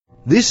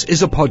This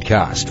is a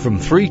podcast from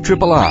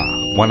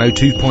 3RRR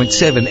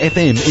 102.7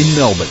 FM in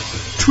Melbourne.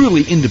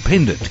 Truly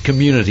independent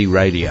community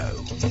radio.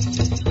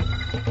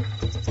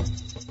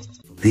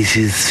 This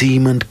is C.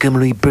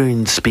 Montgomery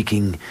Burns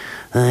speaking.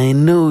 I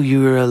know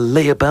you're a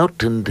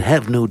layabout and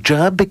have no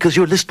job because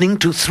you're listening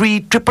to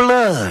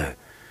 3RRR.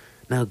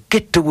 Now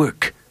get to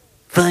work.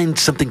 Find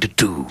something to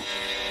do.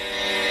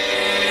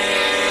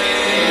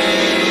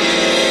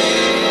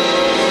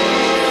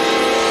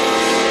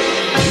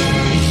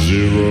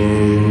 Zero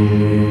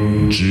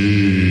G.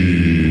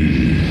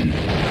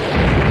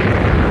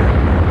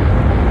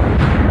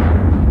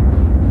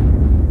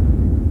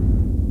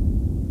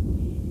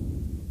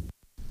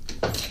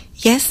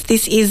 Yes,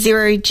 this is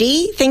Zero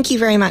G. Thank you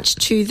very much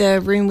to the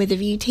Room with a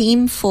View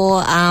team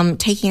for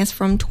taking us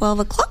from 12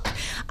 o'clock.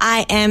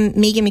 I am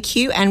Megan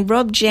McHugh and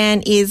Rob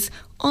Jan is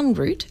en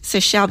route, so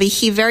shall be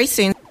here very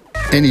soon.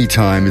 Any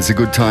time is a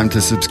good time to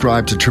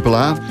subscribe to Triple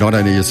R. Not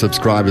only are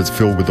subscribers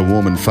filled with the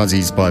warm and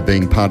fuzzies by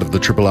being part of the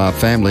Triple R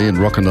family and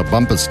rocking the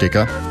bumper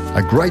sticker,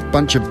 a great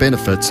bunch of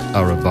benefits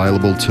are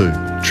available too.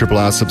 Triple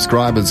R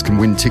subscribers can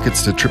win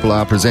tickets to Triple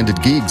R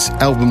presented gigs,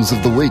 albums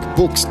of the week,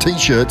 books,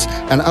 t-shirts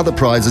and other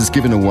prizes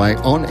given away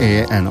on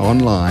air and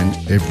online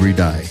every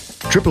day.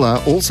 Triple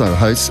R also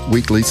hosts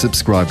weekly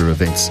subscriber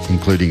events,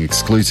 including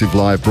exclusive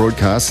live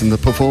broadcasts in the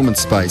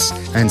performance space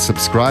and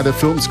subscriber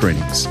film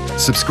screenings.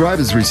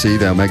 Subscribers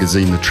receive our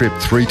magazine The Trip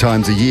 3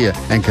 times a year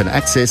and can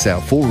access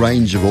our full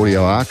range of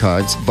audio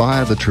archives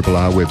via the Triple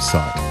R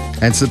website.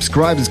 And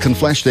subscribers can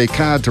flash their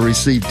card to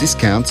receive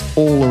discounts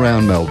all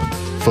around Melbourne.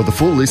 For the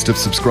full list of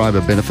subscriber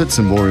benefits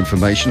and more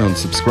information on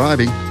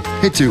subscribing,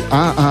 head to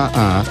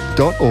rrr.org.au.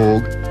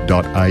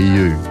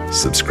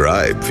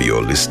 Subscribe for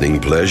your listening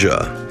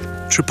pleasure.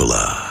 Triple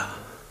R.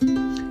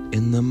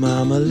 In the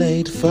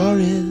marmalade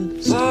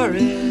forest,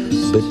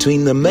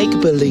 between the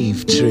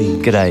make-believe tree.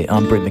 G'day,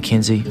 I'm Brett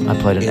McKenzie. I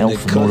played an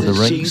elf in Lord of the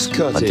Rings.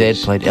 My dad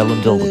played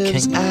Elendil the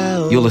King.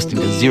 You're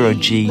listening to Zero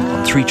G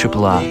on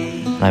 3RRR.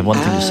 And I have one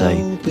thing to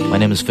say. My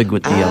name is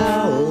Figwit the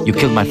Elf. You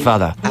killed my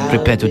father.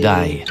 Prepare to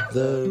die.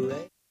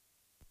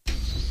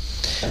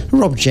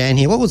 Rob Jan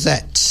here. What was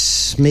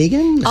that,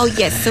 Megan? Oh,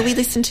 yes, so we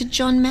listened to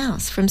John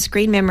Mouse from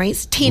Screen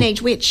Memories,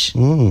 Teenage Witch.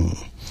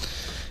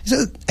 Is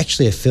it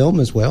actually a film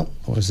as well,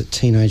 or is it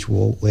Teenage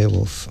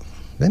Werewolf?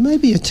 There may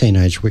be a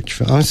Teenage Witch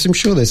film. I'm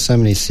sure there's so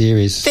many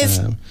series. There's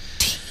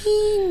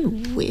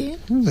Teen Witch.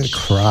 The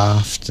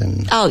Craft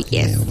and all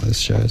those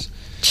shows.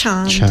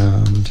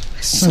 Charmed.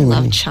 I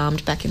loved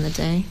Charmed back in the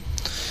day.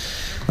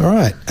 All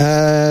right.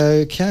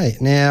 Okay.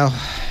 Now,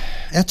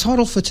 our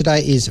title for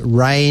today is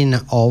Reign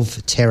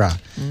of Terror,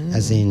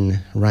 as in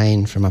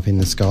rain from up in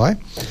the sky.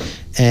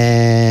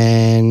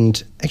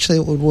 And actually,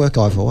 it would work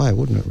either way,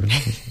 wouldn't it, really?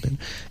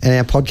 And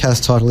our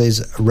podcast title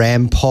is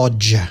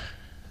Rampage. I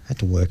had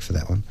to work for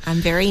that one. I'm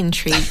very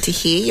intrigued to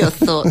hear your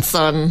thoughts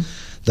on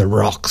The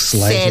Rock's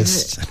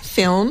latest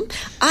film.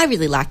 I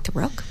really liked The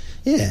Rock.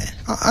 Yeah.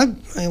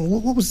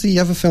 What was the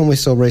other film we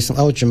saw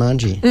recently? Oh,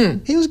 Jumanji.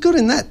 He was good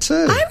in that too.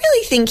 I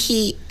really think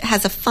he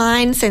has a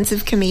fine sense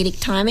of comedic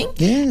timing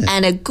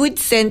and a good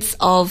sense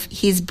of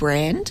his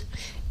brand.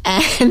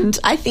 And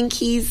I think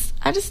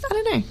I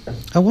don't know.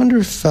 I wonder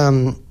if,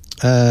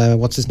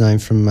 what's his name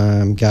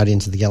from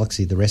Guardians of the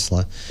Galaxy, the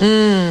wrestler?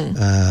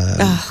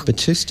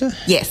 Batista?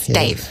 Yes, yeah,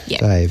 Dave. Yeah.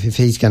 Dave, if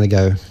he's going to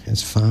go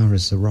as far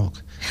as The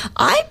Rock.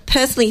 I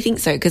personally think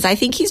so, because I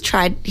think he's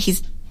tried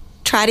his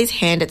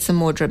hand at some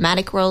more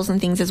dramatic roles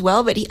and things as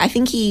well, but I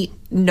think he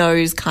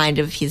knows kind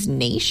of his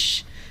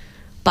niche.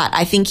 But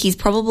I think he's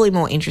probably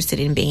more interested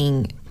in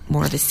being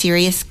more of a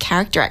serious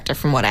character actor,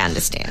 from what I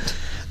understand.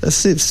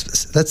 This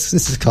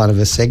is kind of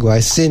a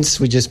segue,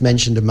 since we just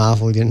mentioned a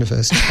Marvel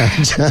Universe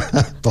character.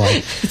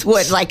 It's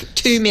what, like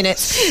 2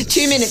 minutes?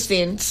 2 minutes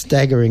in.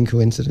 Staggering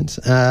coincidence.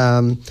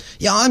 I'm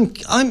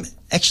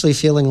actually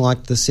feeling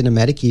like the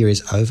cinematic year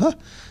is over.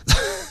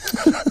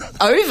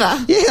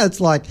 Over? Yeah,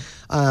 it's like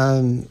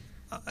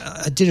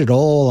I did it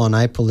all on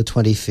April the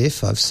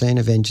 25th. I've seen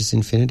Avengers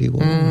Infinity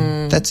War.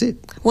 That's it.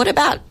 What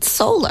about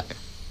Solo?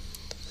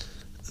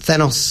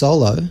 Thanos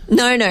Solo?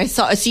 No.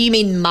 So you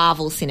mean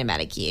Marvel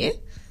Cinematic Year?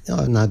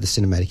 Oh, no, the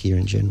cinematic year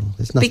in general.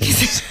 There's nothing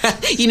else.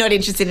 You're not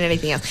interested in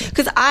anything else?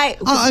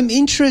 I'm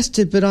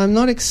interested, but I'm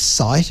not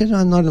excited.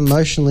 I'm not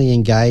emotionally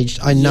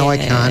engaged. I know I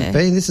can't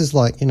be. This is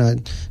like,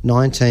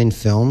 19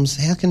 films.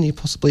 How can you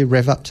possibly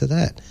rev up to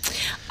that?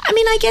 I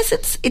mean, I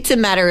guess it's a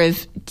matter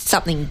of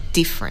something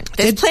different.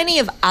 There's plenty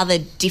of other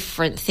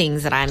different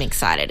things that I'm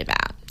excited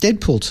about.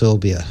 Deadpool 2 will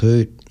be a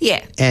hoot.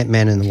 Yeah.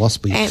 Ant-Man and the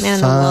Wasp will be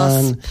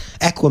fun.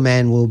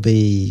 Aquaman will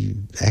be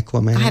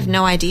Aquaman. I have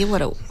no idea I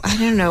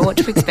don't know what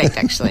to expect,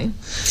 actually.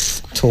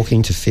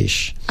 Talking to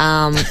fish.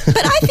 But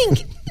I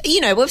think,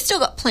 we've still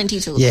got plenty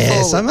to look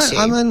forward to.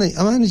 I'm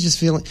only just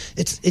feeling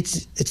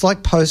it's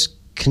like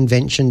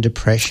post-convention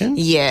depression.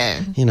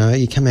 Yeah.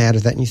 You come out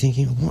of that and you're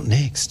thinking, what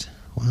next?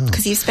 Wow.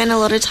 Because you've spent a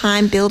lot of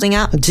time building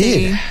up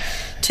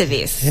to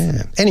this.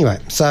 Yeah. Anyway,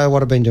 so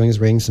what I've been doing is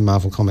reading some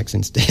Marvel comics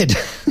instead.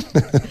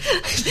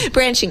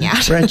 Branching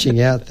out.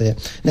 Branching out there.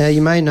 Now,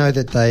 you may know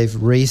that they've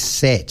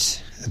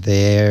reset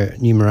their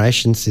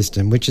numeration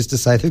system, which is to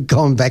say they've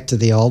gone back to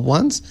the old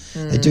ones.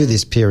 They do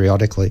this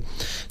periodically.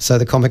 So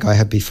the comic I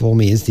have before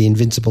me is the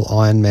Invincible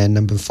Iron Man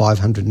number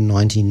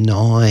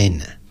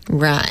 599.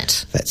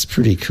 Right. That's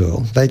pretty cool.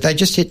 They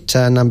just hit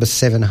number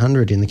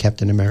 700 in the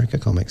Captain America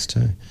comics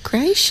too.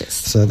 Gracious.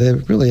 So they're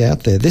really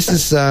out there. This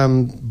is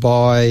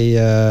by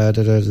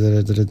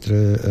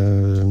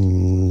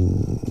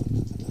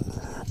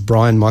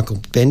Brian Michael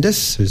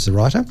Bendis, who's the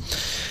writer,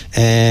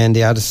 and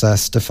the artists are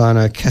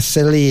Stefano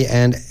Caselli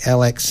and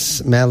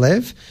Alex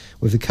Malev,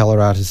 with the colour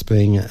artist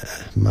being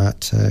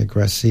Mart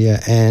Gracia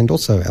and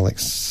also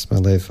Alex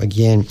Malev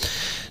again.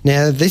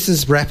 Now, this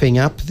is wrapping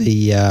up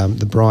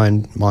the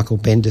Brian Michael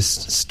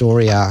Bendis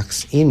story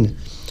arcs in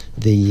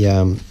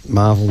the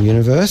Marvel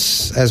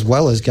universe, as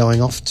well as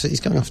going off to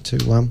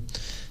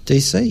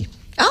DC.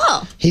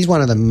 Oh. He's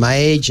one of the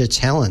major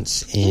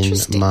talents in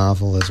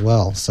Marvel as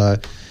well. So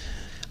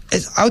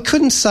I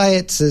couldn't say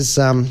it's as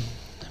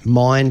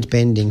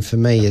mind-bending for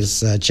me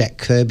as Jack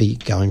Kirby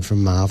going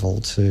from Marvel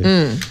to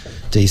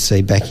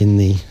DC back in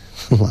the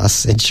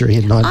last century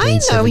in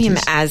 1970s. I know him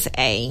as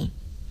a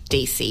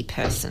DC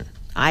person.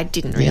 I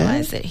didn't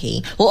realise that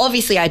he... Well,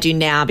 obviously I do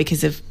now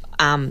because of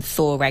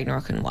Thor,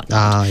 Ragnarok and whatnot.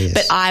 Ah, yes.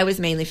 But I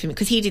was mainly familiar...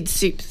 Because he did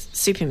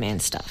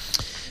Superman stuff.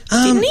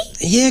 Didn't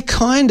he? Yeah,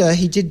 kind of.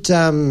 He did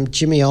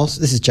Jimmy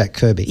Olsen. This is Jack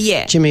Kirby.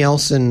 Yeah. Jimmy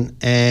Olsen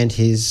and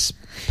his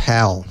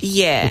pal.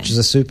 Yeah. Which is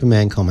a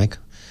Superman comic.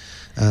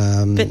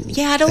 But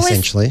yeah, I'd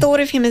always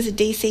thought of him as a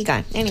DC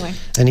guy. Anyway.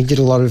 And he did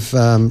a lot of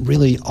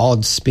really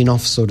odd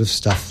spin-off sort of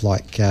stuff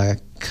like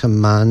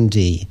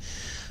Kamandi,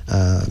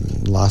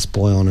 Last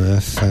Boy on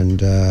Earth, and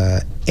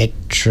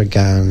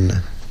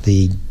Etrigan,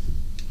 the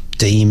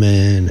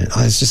Demon.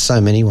 There's just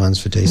so many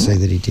ones for DC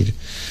that he did.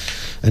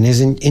 And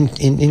he's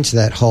into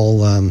that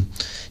whole...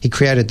 he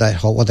created that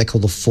whole, what they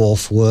call the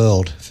fourth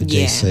world for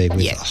DC,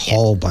 with a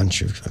whole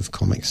bunch of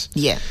comics.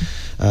 Yeah.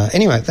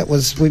 Anyway, that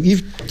was...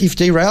 You've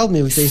derailed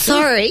me with DC.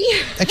 Sorry.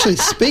 Actually,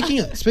 speaking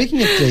of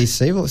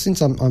DC, well,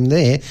 since I'm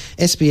there,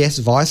 SBS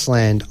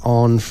Viceland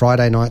on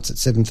Friday nights at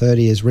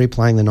 7:30 is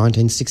replaying the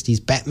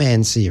 1960s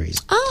Batman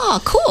series.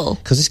 Oh, cool.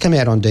 Because this came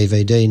out on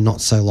DVD not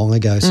so long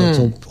ago, so it's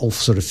all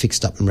sort of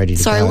fixed up and ready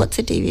to go. Sorry, what's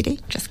a DVD?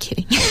 Just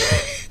kidding.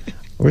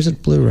 Or is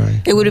it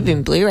Blu-ray? It would have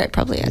been Blu-ray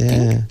probably, I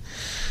think.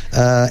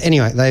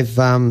 Anyway, they've...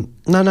 No,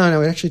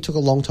 it actually took a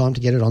long time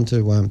to get it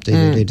onto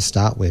DVD to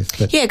start with.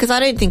 But yeah, because I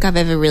don't think I've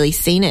ever really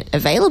seen it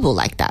available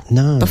like that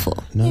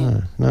before.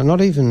 No,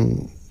 not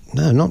even...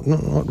 No,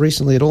 not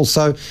recently at all.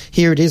 So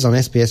here it is on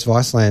SBS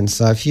Viceland.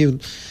 So if you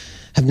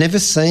have never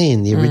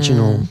seen the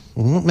original...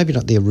 Well, maybe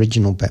not the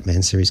original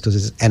Batman series, because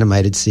it's an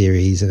animated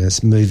series and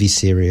it's movie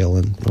serial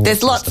and all there's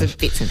that lots stuff. of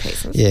bits and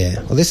pieces.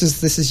 Yeah. Well, this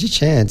is your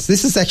chance.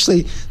 This is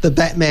actually the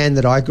Batman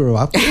that I grew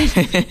up with.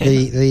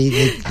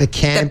 the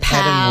camp the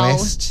Adam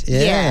West.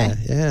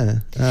 Yeah.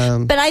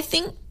 But I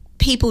think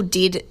people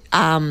did...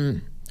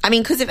 I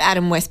mean, because of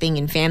Adam West being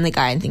in Family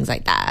Guy and things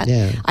like that,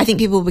 I think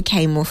people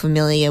became more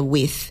familiar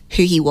with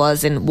who he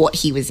was and what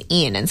he was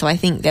in. And so I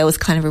think there was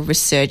kind of a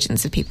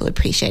resurgence of people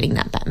appreciating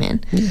that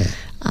Batman. Yeah.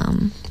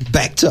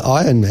 Back to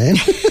Iron Man.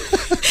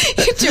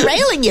 You're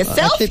derailing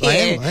yourself here. I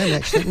am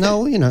actually. No,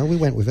 we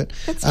went with it.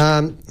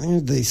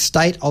 The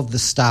state of the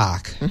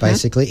Stark,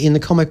 basically, in the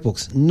comic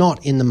books,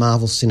 not in the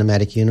Marvel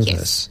Cinematic Universe.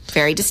 Yes,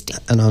 very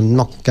distinct. And I'm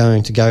not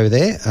going to go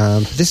there.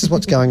 This is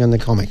what's going on in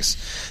the comics.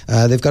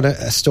 They've got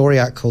a story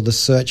arc called The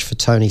Search for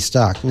Tony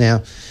Stark.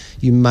 Now,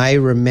 you may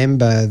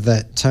remember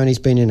that Tony's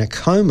been in a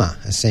coma,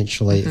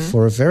 essentially,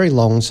 for a very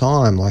long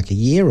time, like a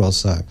year or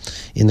so,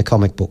 in the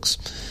comic books.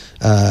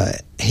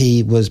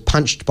 He was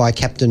punched by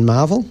Captain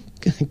Marvel.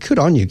 Good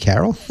on you,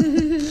 Carol.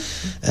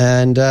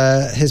 And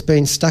has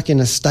been stuck in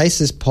a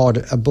stasis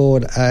pod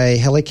aboard a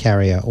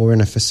helicarrier or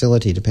in a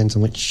facility, depends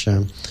on which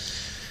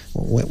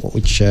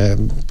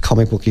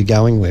comic book you're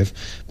going with.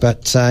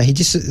 But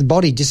the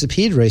body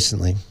disappeared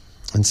recently.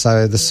 And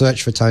so the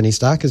search for Tony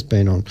Stark has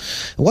been on.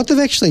 And what they've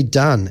actually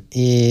done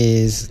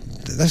is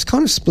they've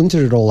kind of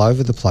splintered it all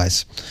over the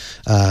place.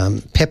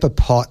 Pepper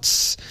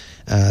Potts,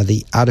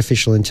 the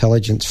Artificial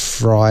Intelligence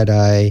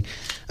Friday,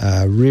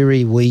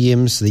 Riri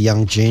Williams, the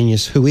young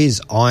genius, who is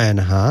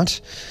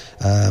Ironheart,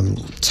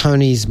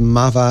 Tony's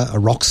mother, a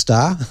rock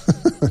star.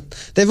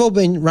 They've all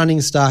been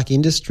running Stark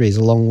Industries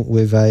along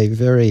with a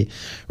very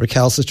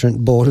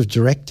recalcitrant board of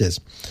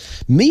directors.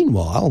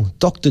 Meanwhile,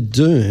 Dr.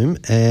 Doom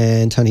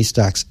and Tony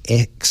Stark's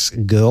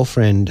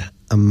ex-girlfriend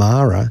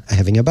Amara are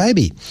having a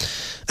baby.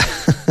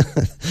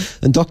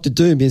 And Dr.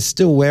 Doom is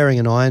still wearing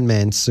an Iron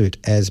Man suit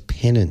as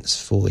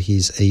penance for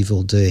his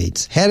evil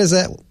deeds. How does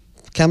that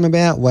come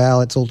about?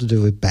 Well, it's all to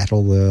do with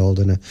Battleworld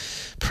and a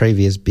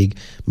previous big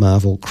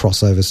Marvel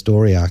crossover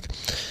story arc.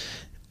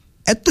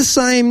 At the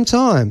same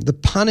time, the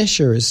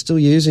Punisher is still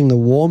using the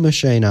War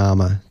Machine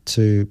armour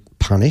to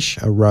punish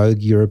a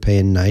rogue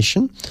European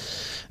nation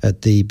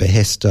at the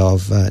behest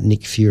of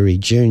Nick Fury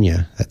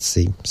Jr. That's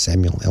the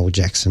Samuel L.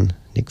 Jackson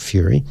Nick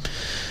Fury.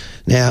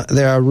 Now,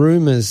 there are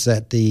rumours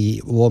that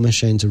the War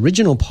Machine's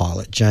original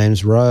pilot,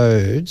 James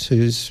Rhodes,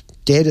 who's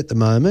dead at the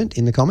moment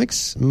in the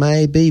comics,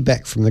 may be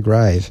back from the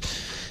grave.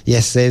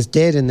 Yes, there's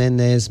Dead and then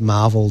there's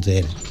Marvel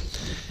Dead.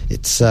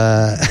 It's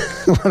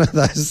one of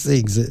those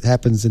things that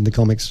happens in the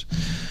comics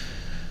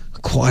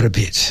quite a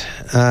bit.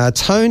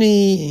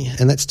 Tony,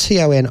 and that's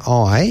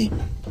Toni,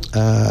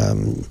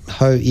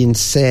 Ho In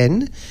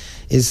Sen,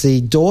 is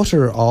the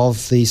daughter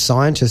of the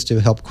scientist who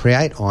helped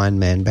create Iron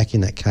Man back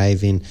in that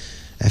cave in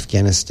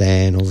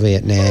Afghanistan or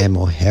Vietnam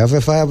or however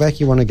far back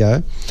you want to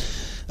go.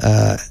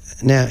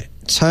 Now,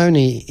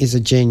 Tony is a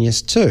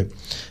genius too,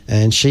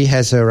 and she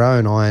has her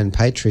own Iron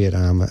Patriot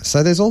armour.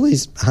 So there's all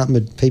these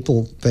armoured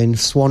people been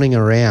swanning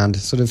around,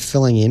 sort of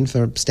standing in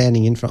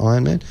for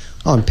Iron Man.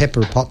 Oh, and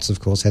Pepper Potts,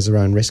 of course, has her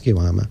own rescue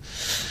armour.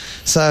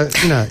 So,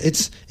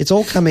 it's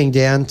all coming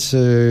down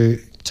to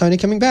Tony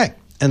coming back.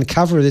 And the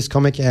cover of this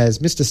comic has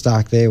Mr.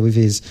 Stark there with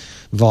his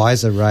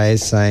visor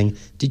raised saying,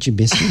 "Did you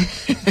miss me?"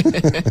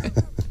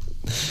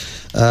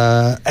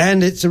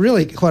 And it's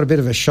really quite a bit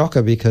of a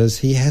shocker because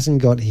he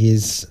hasn't got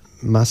his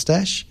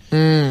moustache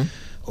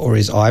or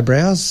his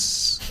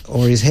eyebrows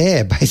or his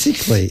hair,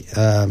 basically.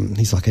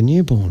 He's like a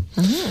newborn.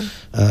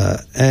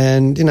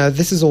 And,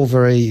 this is all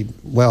very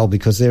well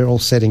because they're all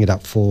setting it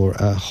up for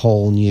a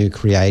whole new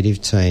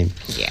creative team.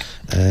 Yeah.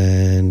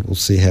 And we'll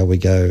see how we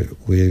go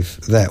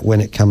with that when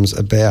it comes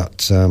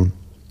about.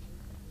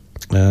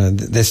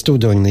 They're still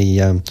doing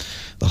the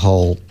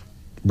whole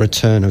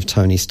return of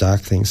Tony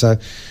Stark thing. So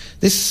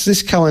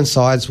this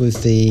coincides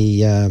with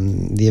the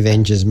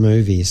Avengers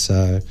movie.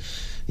 So,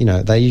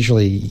 they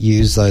usually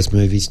use those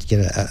movies to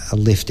get a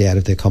lift out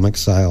of their comic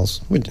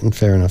sales, and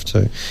fair enough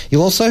too.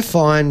 You'll also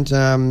find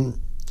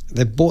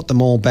they've brought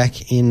them all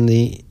back in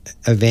the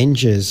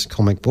Avengers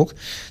comic book.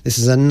 This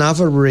is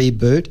another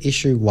reboot,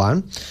 issue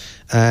 1.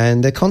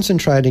 And they're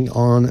concentrating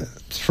on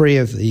 3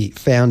 of the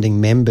founding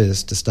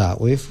members to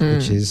start with,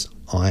 which is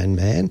Iron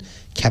Man,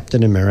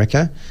 Captain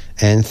America,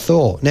 and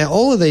Thor. Now,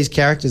 all of these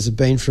characters have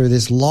been through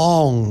this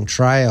long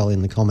trail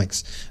in the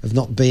comics of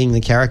not being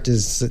the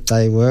characters that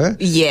they were.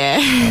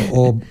 Yeah.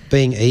 Or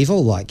being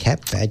evil, like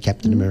Cap, bad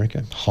Captain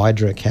America,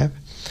 Hydra Cap.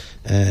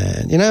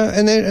 And,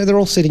 and they're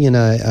all sitting in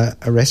a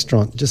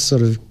restaurant just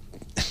sort of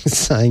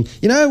saying,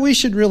 we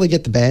should really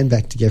get the band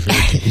back together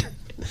again.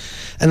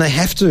 And they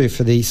have to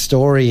for the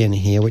story in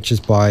here, which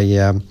is by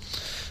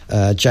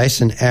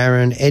Jason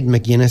Aaron, Ed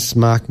McGuinness,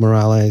 Mark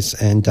Morales,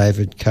 and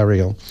David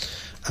Curiel.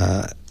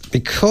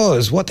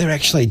 Because what they're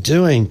actually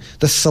doing,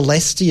 the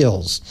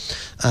Celestials,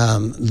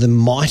 the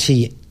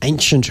mighty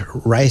ancient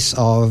race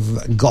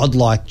of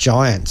godlike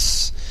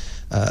giants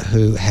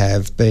who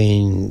have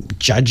been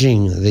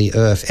judging the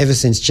Earth ever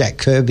since Jack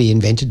Kirby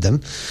invented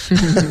them,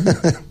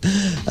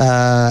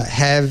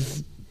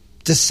 have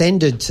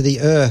descended to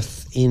the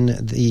Earth in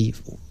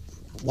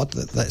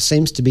that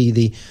seems to be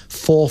the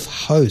 4th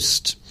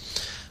host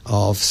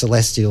of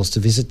Celestials to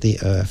visit the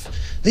Earth.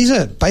 These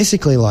are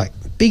basically like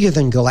bigger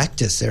than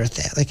Galactus.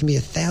 They can be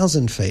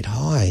 1,000 feet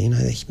high.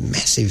 They're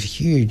massive,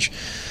 huge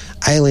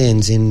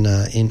aliens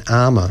in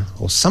armour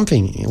or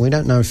something. We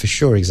don't know for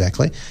sure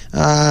exactly.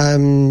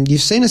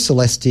 You've seen a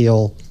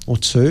Celestial or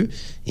 2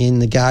 in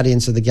the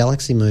Guardians of the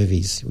Galaxy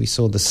movies. We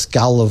saw the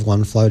skull of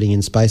one floating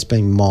in space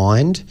being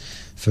mined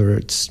for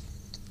its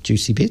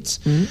juicy bits.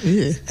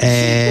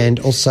 And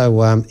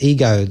also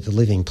Ego, the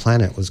living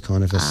planet, was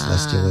kind of a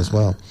Celestial as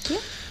well. Yeah.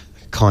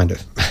 Kind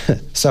of.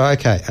 So,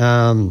 okay.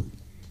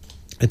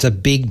 It's a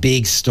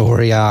big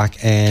story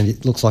arc, and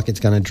it looks like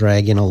it's going to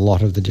drag in a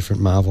lot of the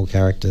different Marvel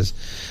characters.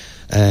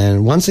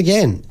 And once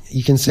again,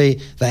 you can see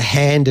the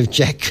hand of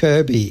Jack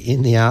Kirby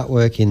in the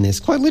artwork in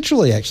this. Quite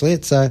literally, actually.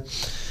 It's a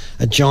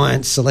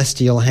giant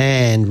celestial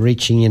hand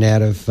reaching in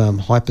out of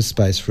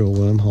hyperspace through a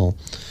wormhole.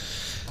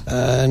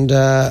 And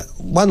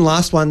one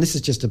last one. This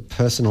is just a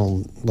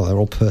personal, well, they're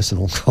all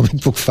personal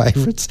comic book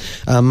favourites.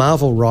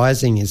 Marvel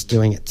Rising is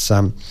doing its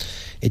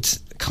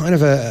kind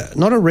of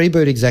not a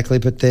reboot exactly,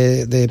 but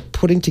they're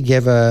putting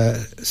together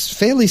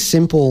fairly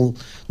simple,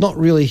 not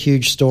really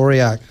huge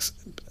story arcs,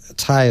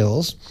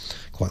 tales,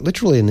 quite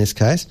literally in this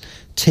case,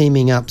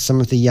 teaming up some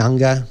of the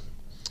younger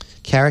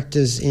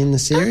characters in the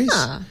series.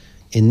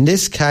 In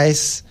this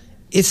case,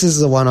 this is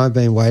the one I've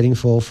been waiting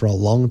for a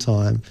long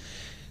time.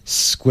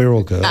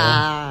 Squirrel Girl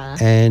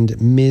and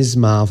Ms.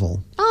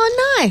 Marvel.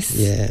 Oh, nice.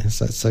 Yeah,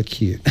 so it's so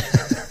cute.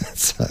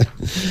 So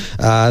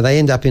they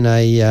end up in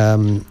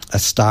a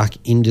Stark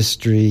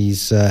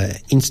Industries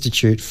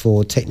Institute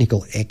for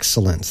Technical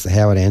Excellence, the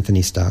Howard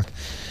Anthony Stark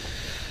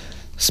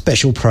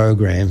special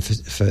program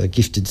for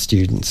gifted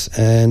students.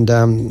 And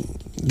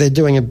they're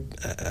doing a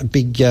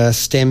big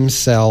STEM.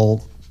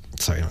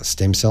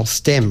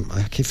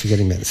 I keep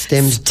forgetting about it.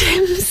 STEM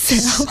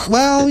cell.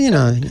 Well,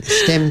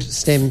 STEM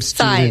student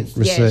Science.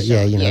 research.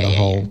 Yeah, sure. The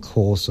whole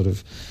core sort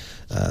of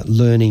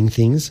learning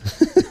things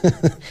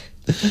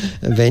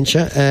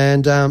venture.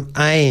 And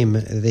AIM,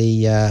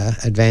 the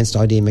Advanced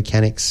Idea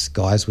Mechanics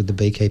guys with the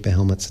beekeeper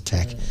helmets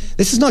attack.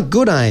 This is not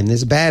good AIM.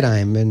 There's a bad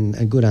AIM and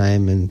a good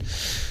AIM, and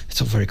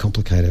it's all very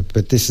complicated.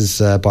 But this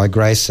is by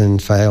Grayson,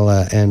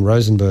 Fowler, and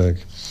Rosenberg.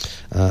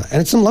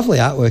 And it's some lovely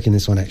artwork in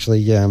this one,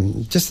 actually.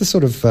 Just the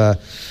sort of,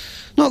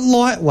 not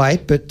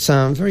lightweight, but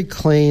very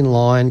clean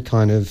line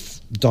kind of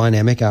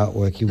dynamic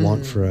artwork you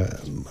want for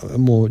a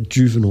more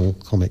juvenile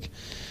comic.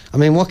 I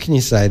mean, what can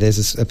you say?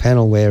 There's a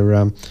panel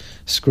where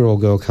Squirrel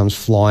Girl comes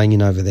flying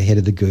in over the head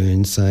of the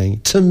goon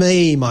saying, "To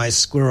me, my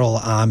squirrel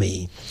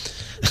army."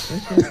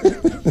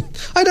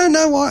 I don't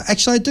know why.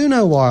 Actually, I do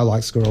know why I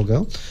like Squirrel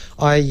Girl.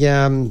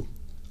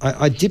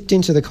 I dipped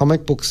into the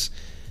comic books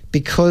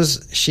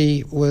because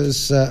she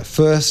was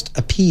first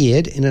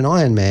appeared in an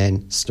Iron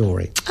Man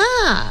story.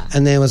 Ah.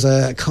 And there was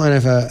a kind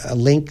of a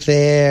link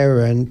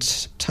there,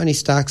 and Tony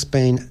Stark's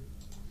been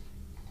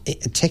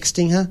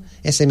texting her,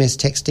 SMS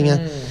texting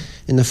her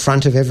in the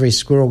front of every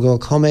Squirrel Girl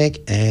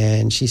comic,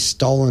 and she's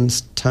stolen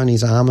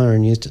Tony's armour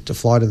and used it to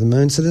fly to the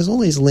moon. So there's all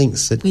these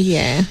links that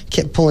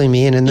kept pulling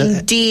me in. And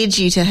endeared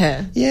you to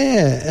her.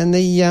 Yeah,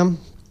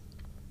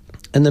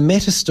 and the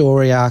meta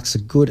story arcs are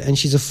good, and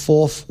she's a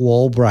fourth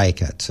wall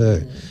breaker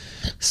too.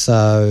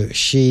 So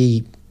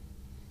she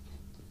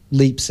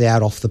leaps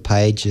out off the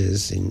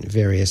pages in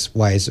various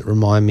ways that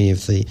remind me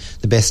of the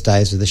best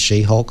days of the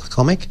She-Hulk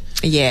comic.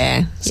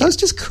 Yeah. So it's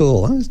just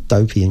cool. It was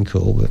dopey and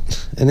cool,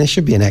 and there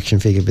should be an action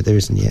figure, but there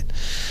isn't yet.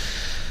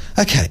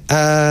 Okay,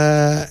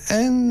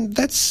 and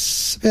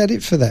that's about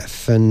it for that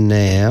for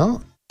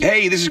now.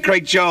 Hey, this is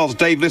Craig Charles,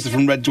 Dave Lister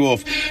from Red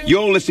Dwarf.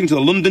 You're listening to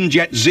the London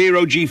Jet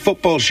Zero G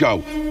football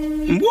show.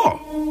 And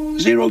what?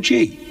 Zero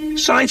G?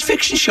 Science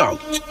fiction show?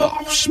 Oh,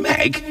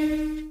 smeg.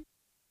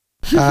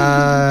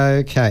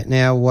 Okay,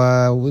 now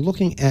we're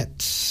looking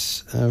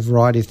at a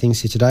variety of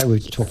things here today.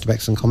 We've talked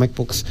about some comic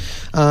books.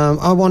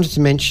 I wanted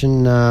to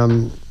mention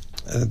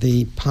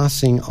the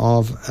passing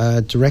of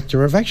a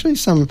director of actually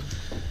some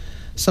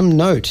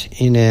note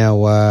in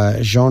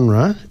our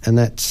genre, and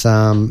that's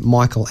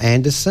Michael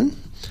Anderson,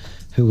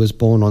 who was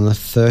born on the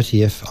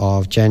 30th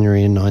of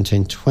January in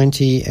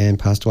 1920 and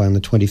passed away on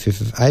the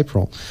 25th of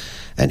April.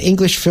 An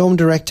English film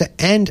director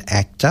and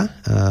actor,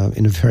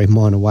 in a very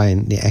minor way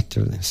in the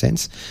actor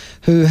sense,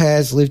 who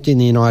has lived in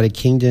the United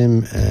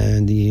Kingdom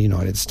and the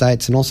United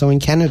States and also in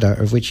Canada,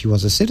 of which he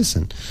was a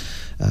citizen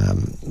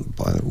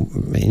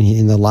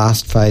in the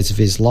last phase of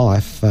his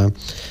life.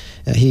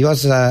 He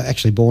was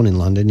actually born in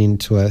London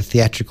into a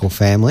theatrical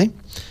family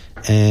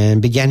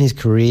and began his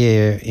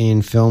career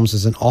in films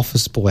as an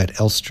office boy at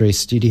Elstree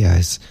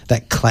Studios,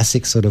 that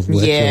classic sort of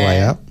work your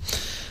way up.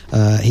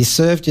 He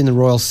served in the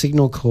Royal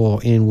Signal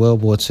Corps in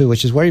World War II,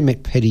 which is where he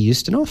met Petty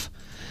Ustinov,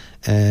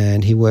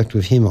 and he worked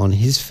with him on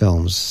his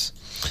films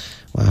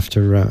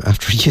after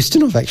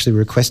Ustinov actually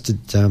requested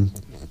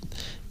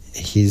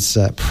his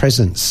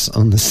presence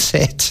on the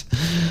set.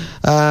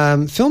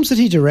 Films that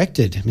he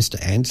directed,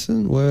 Mr.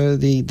 Anderson, were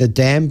the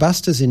Dam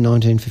Busters in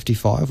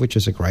 1955, which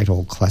is a great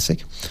old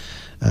classic.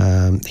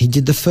 He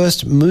did the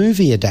first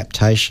movie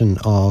adaptation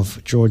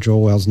of George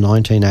Orwell's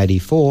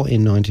 1984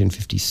 in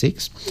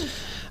 1956.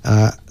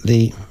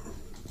 The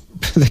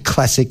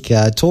classic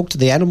Talk to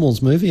the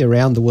Animals movie,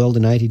 Around the World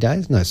in 80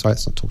 Days. No, sorry,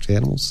 it's not Talk to the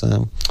Animals.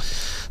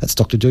 That's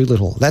Dr.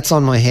 Dolittle. That's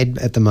on my head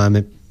at the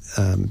moment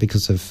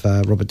because of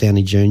Robert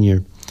Downey Jr.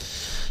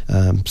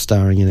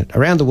 Starring in it.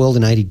 Around the World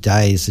in 80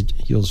 Days, the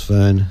Jules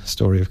Verne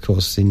story, of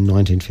course, in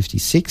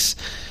 1956.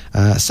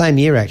 Same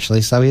year, actually,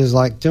 so he was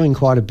like doing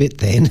quite a bit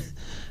then.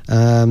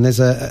 There's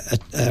a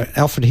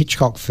Alfred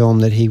Hitchcock film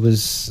that he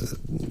was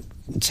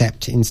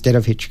tapped instead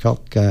of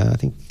Hitchcock. I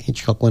think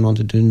Hitchcock went on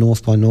to do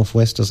North by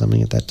Northwest or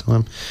something at that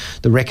time.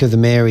 The Wreck of the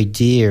Mary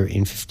Dear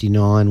in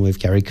 59 with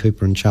Gary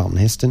Cooper and Charlton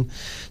Heston.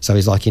 So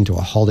he's like into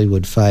a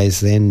Hollywood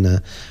phase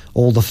then.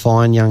 All the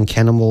Fine Young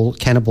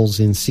Cannibals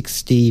in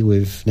 60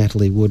 with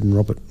Natalie Wood and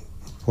Robert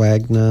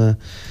Wagner.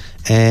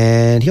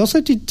 And he also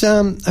did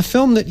a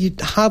film that you'd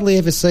hardly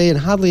ever see and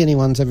hardly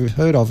anyone's ever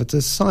heard of. It's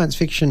a science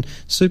fiction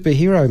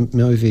superhero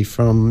movie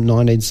from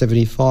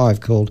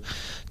 1975 called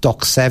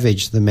Doc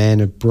Savage, the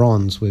Man of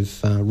Bronze,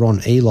 with Ron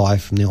Ely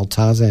from the old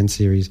Tarzan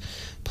series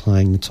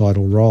playing the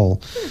title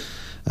role.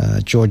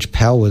 George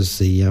Pell was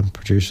the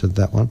producer of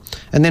that one.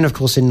 And then, of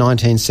course, in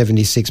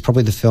 1976,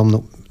 probably the film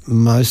that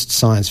most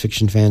science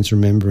fiction fans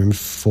remember him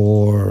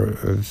for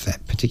of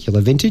that particular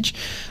vintage,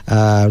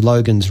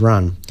 Logan's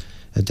Run,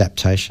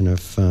 adaptation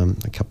of a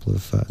couple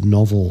of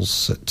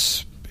novels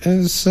that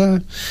has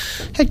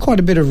had quite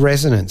a bit of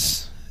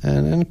resonance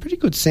and a pretty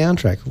good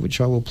soundtrack, of which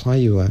I will play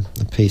you a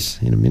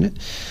piece in a minute.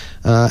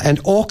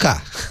 And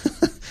Orca,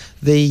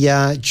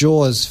 the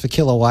Jaws for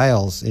killer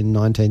whales in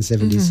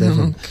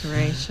 1977.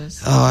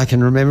 Gracious. Oh, I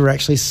can remember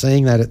actually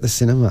seeing that at the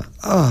cinema.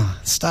 Oh,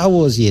 Star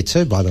Wars year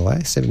too, by the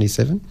way,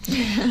 77.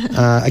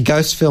 A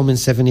ghost film in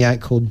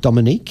 78 called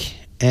Dominique.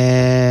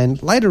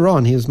 And later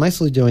on, he was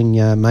mostly doing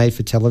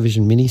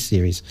made-for-television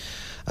miniseries,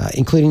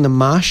 including The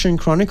Martian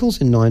Chronicles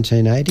in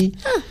 1980,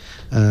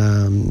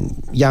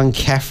 Young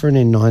Catherine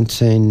in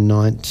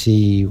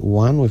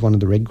 1991 with one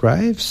of the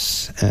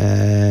Redgraves,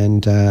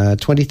 and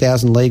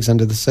 20,000 Leagues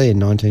Under the Sea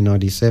in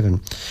 1997,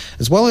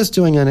 as well as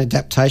doing an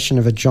adaptation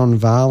of a John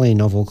Varley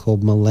novel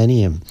called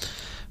Millennium,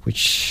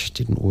 which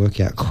didn't work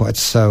out quite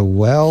so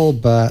well,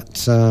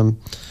 but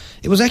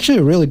it was actually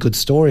a really good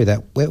story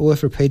that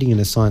worth repeating in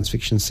a science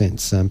fiction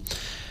sense.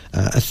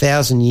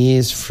 1,000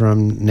 years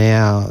from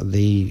now,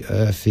 the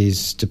Earth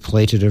is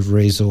depleted of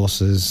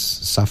resources,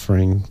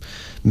 suffering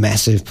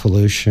massive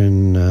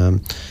pollution.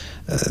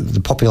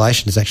 The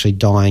population is actually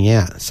dying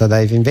out. So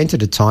they've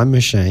invented a time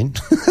machine,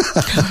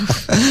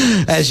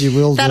 as you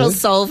will do. That'll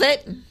solve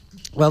it.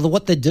 Well,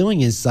 what they're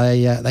doing is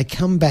they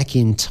come back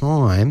in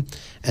time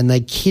and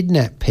they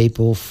kidnap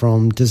people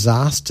from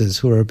disasters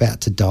who are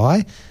about to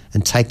die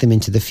and take them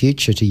into the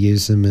future to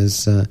use them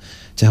as to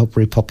help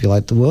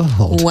repopulate the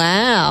world.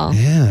 Wow.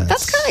 Yeah.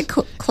 That's kind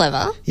of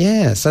clever.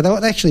 Yeah. So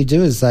what they actually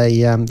do is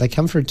they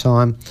come through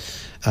time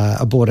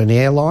aboard an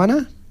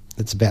airliner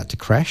that's about to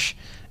crash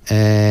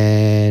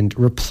and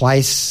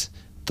replace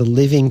the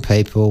living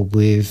people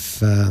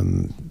with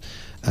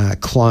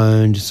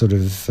cloned sort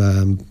of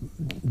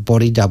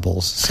body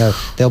doubles. So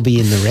they'll be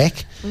in the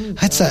wreck.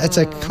 It's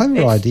a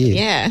clever idea.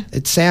 Yeah.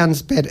 It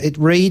sounds better. It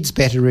reads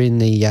better in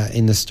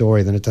the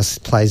story than it does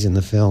plays in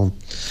the film.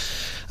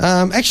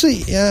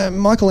 Actually,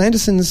 Michael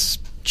Anderson's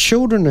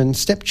children and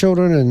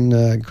stepchildren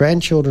and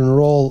grandchildren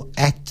are all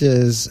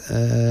actors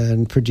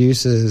and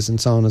producers and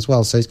so on as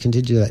well. So he's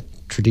continued that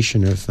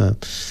tradition of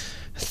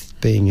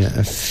being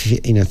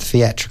in a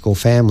theatrical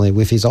family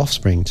with his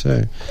offspring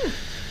too.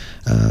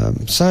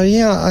 So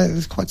yeah, I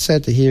was quite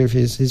sad to hear of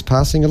his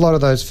passing. A lot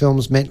of those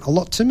films meant a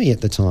lot to me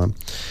at the time.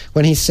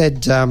 When he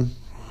said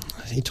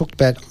he talked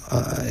about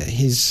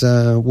his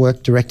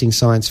work directing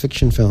science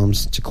fiction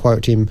films. To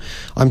quote him,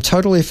 "I'm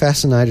totally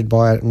fascinated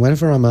by it, and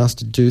whenever I'm asked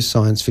to do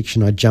science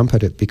fiction, I jump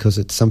at it because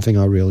it's something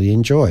I really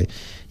enjoy.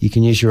 You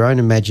can use your own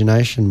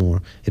imagination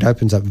more. It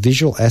opens up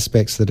visual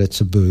aspects that are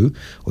taboo,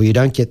 or you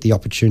don't get the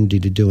opportunity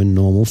to do in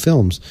normal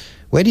films.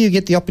 Where do you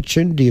get the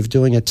opportunity of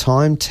doing a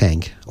time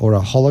tank or a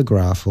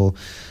holograph or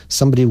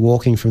somebody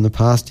walking from the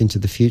past into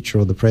the future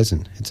or the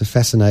present? It's a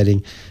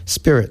fascinating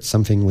spirit,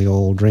 something we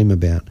all dream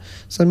about."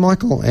 So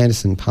Michael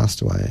Anderson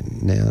passed away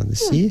now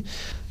this year.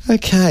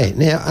 Okay,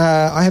 now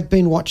I have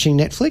been watching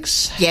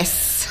Netflix.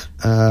 Yes.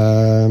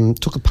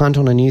 Took a punt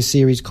on a new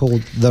series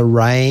called The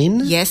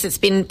Rain. Yes, it's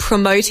been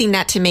promoting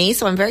that to me,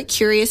 so I'm very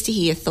curious to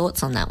hear your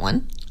thoughts on that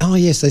one. Oh,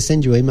 yes, they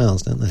send you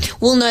emails, don't they?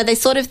 Well, no, they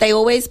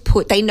always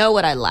they know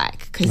what I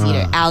like because,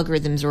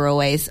 algorithms are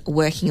always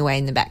working away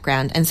in the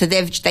background. And so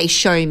they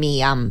show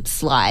me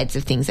slides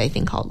of things they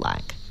think I'll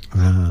like.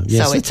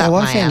 Yes, so that's how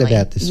I found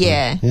about this one.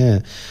 Yeah.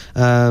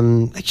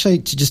 Actually,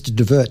 to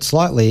divert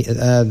slightly,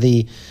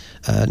 the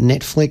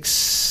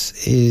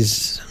Netflix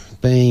is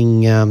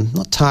being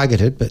not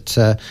targeted, but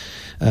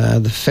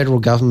the federal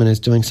government is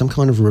doing some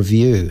kind of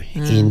review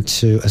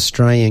into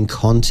Australian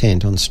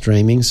content on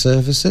streaming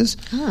services.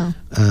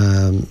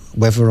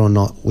 Whether or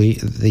not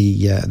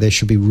there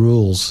should be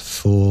rules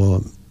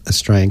for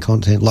Australian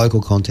content,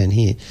 local content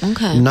here.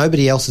 Okay.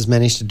 Nobody else has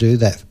managed to do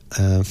that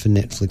for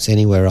Netflix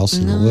anywhere else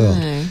in the world.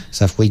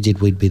 So if we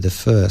did, we'd be the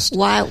first.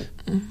 Why?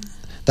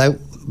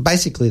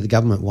 Basically, the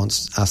government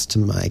wants us to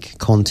make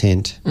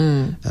content,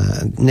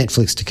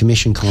 Netflix to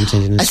commission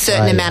content in Australia. A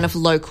certain amount of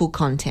local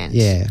content.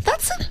 Yeah.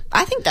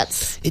 I think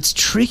that's... It's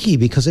tricky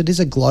because it is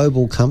a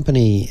global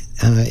company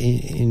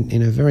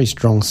in a very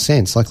strong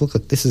sense. Like, look,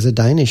 this is a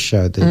Danish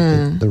show,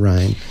 The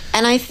Rain.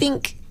 And I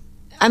think,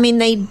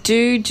 they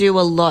do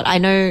a lot. I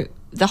know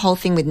the whole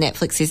thing with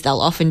Netflix is they'll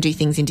often do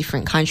things in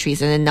different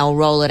countries and then they'll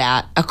roll it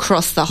out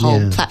across the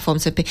whole platform.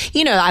 So,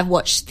 I've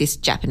watched this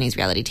Japanese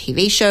reality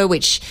TV show,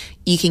 which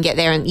you can get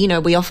there and,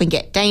 we often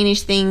get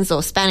Danish things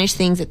or Spanish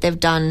things that they've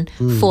done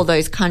for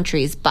those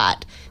countries,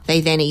 but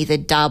they then either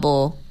dub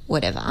or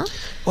whatever.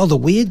 Well, the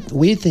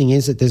weird thing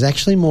is that there's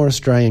actually more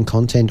Australian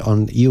content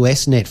on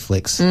US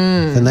Netflix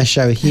than they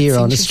show here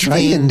on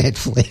Australian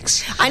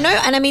Netflix. I know,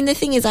 and the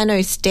thing is, I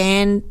know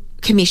Stan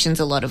commissions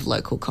a lot of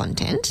local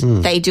content.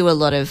 They do a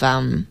lot of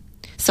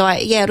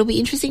it'll be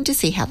interesting to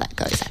see how that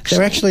goes, actually.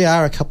 There actually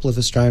are a couple of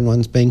Australian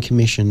ones being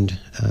commissioned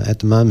at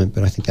the moment,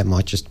 but I think that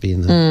might just be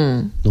in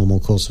the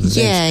normal course of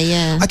events.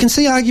 Yeah. I can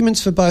see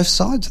arguments for both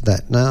sides of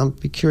that. Now, I'll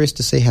be curious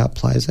to see how it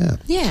plays out.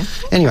 Yeah.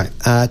 Anyway,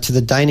 to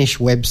the Danish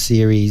web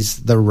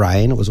series The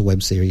Rain. It was a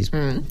web series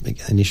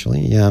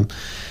initially.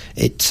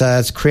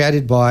 It's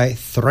created by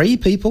three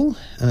people.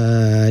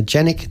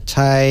 Jannik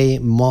Tay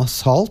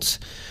Mosholt,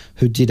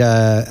 who did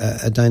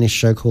a Danish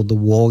show called The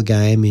War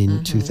Game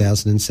in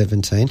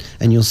 2017.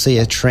 And you'll see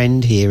a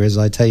trend here as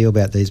I tell you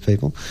about these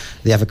people.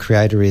 The other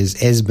creator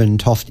is Esben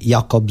Toft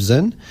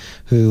Jacobsen,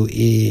 who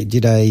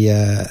did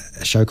a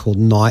show called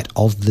Night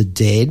of the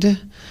Dead.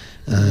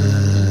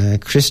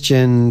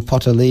 Christian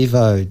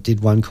Potolivo did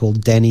one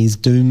called Danny's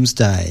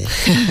Doomsday.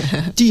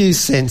 Do you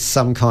sense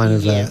some kind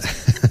of a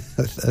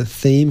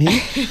theme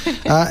here?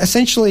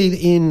 Essentially,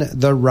 in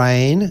The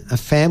Rain, a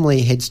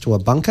family heads to a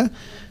bunker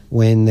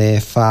when their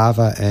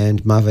father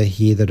and mother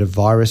hear that a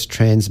virus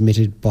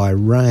transmitted by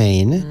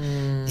rain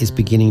is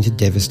beginning to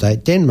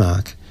devastate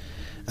Denmark.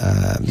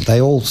 They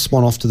all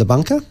swan off to the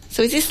bunker.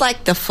 So is this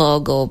like the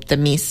fog or the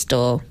mist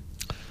or...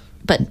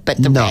 But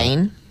the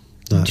rain?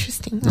 No.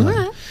 Interesting. No. All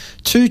right.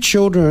 Two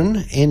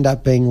children end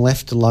up being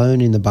left alone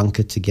in the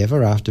bunker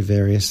together after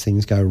various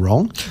things go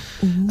wrong.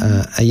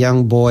 A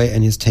young boy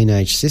and his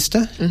teenage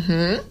sister.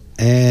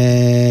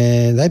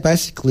 and they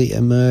basically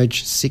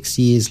emerge 6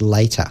 years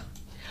later.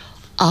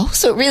 Oh,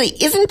 so it really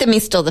isn't the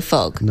mist or the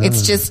fog. No.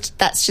 It's just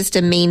that's just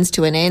a means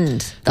to an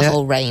end, the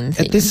whole rain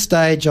thing. At this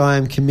stage, I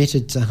am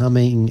committed to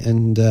humming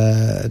and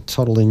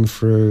toddling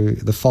through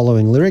the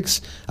following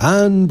lyrics.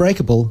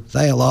 Unbreakable,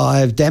 they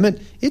alive, damn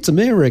it. It's a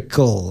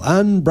miracle.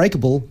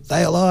 Unbreakable,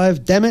 they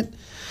alive, damn it.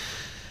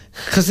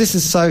 Because this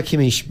is so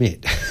Kimmy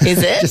Schmidt.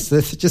 Is it?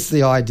 just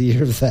the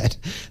idea of that.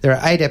 There are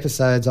 8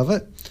 episodes of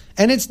it.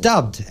 And it's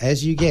dubbed,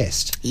 as you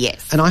guessed.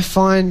 Yes. And I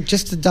find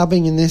just the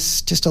dubbing in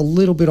this just a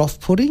little bit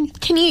off-putting.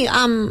 Can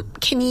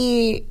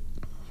you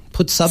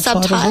put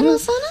subtitles on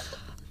it? it?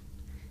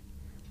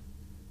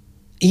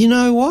 You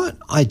know what?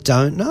 I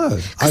don't know.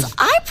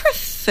 I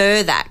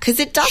prefer that because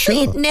it doesn't.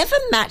 Sure. It never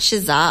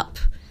matches up.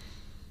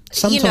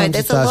 Sometimes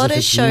there's it does a lot if of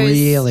it's shows.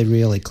 really,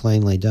 really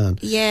cleanly done.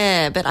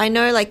 Yeah, but I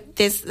know like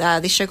there's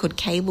this show called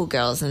Cable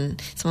Girls, and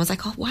someone's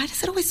like, "Oh, why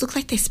does it always look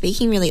like they're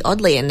speaking really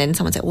oddly?" And then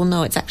someone said, "Well,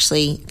 no, it's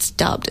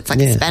dubbed. It's like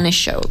a Spanish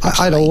show."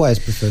 I'd always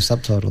prefer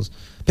subtitles.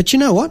 But you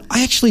know what?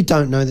 I actually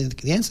don't know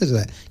the answer to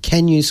that.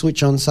 Can you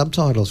switch on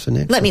subtitles for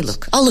Netflix? Let me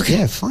look. I'll look.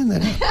 Yeah, find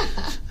that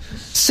out.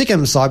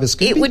 Sick'em, Cyber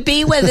Scoopy. It would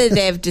be whether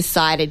they've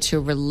decided to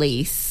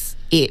release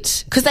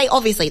it, because they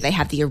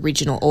have the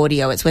original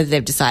audio. It's whether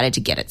they've decided to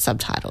get it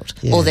subtitled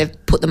or they've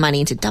put the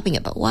money into dubbing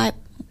it. But why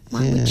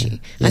would you?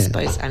 I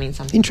suppose,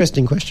 something.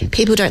 Interesting question.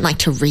 People don't like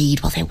to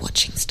read while they're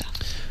watching stuff.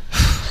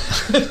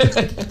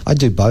 I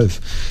do both.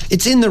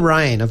 It's in the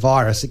rain, a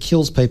virus. It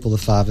kills people, the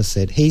father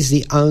said. He's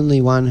the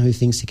only one who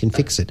thinks he can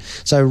fix it.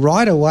 So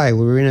right away,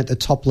 we were in at the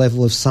top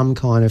level of some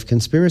kind of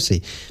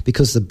conspiracy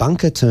because the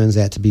bunker turns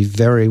out to be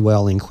very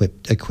well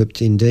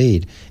equipped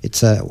indeed.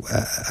 It's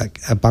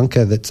a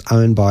bunker that's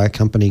owned by a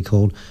company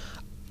called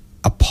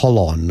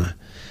Apollon,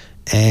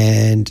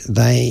 and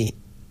they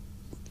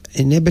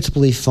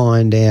inevitably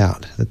find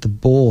out that the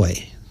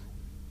boy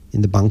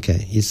in the bunker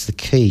is the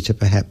key to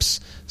perhaps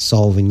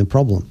solving the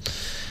problem.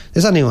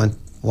 There's only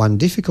one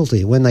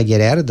difficulty. When they get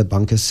out of the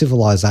bunker,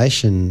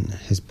 civilization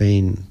has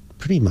been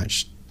pretty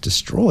much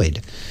destroyed.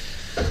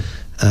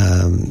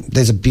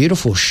 There's a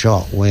beautiful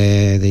shot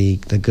where the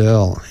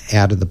girl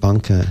out of the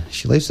bunker,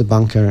 she leaves the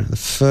bunker the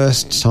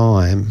first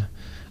time,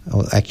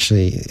 or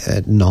actually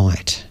at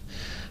night,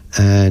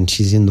 and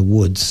she's in the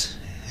woods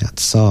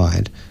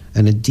outside,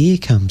 and a deer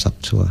comes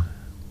up to her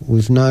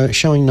with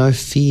showing no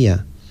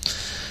fear.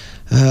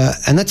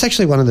 And that's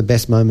actually one of the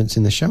best moments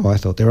in the show, I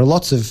thought. There are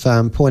lots of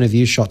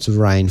point-of-view shots of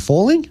rain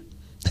falling,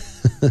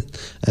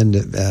 and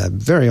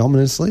very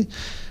ominously.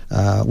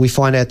 We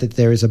find out that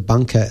there is a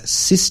bunker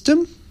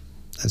system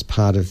as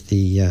part of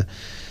the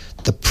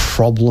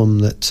problem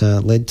that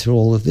led to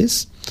all of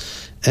this.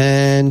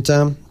 And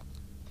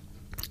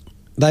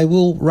they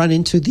will run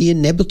into the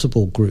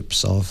inevitable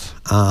groups of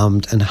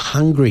armed and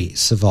hungry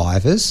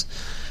survivors.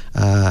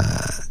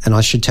 And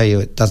I should tell you,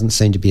 it doesn't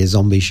seem to be a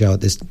zombie show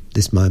at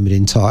this moment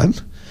in time.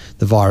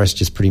 The virus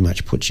just pretty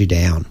much puts you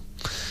down.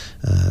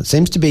 It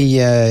seems to be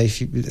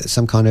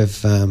some kind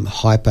of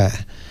hyper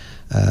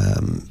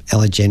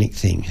allergenic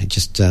thing. It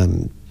just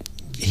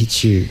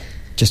hits you,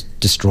 just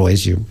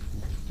destroys your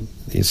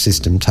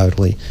system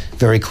totally,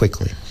 very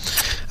quickly.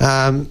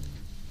 I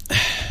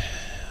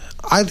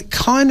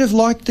kind of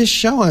like this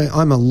show.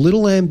 I'm a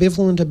little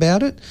ambivalent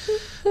about it.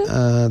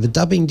 The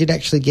dubbing did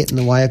actually get in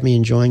the way of me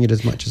enjoying it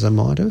as much as I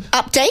might have.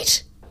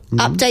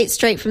 Update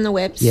straight from the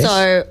web. Yes.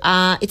 So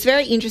it's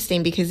very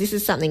interesting because this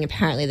is something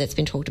apparently that's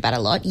been talked about a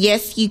lot.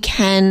 Yes, you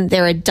can.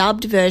 There are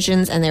dubbed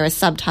versions and there are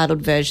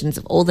subtitled versions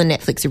of all the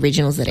Netflix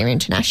originals that are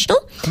international.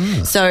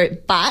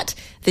 But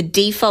the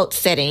default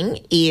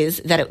setting is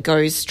that it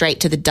goes straight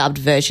to the dubbed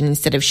version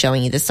instead of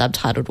showing you the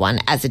subtitled one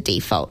as a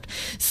default.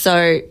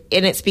 So,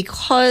 and it's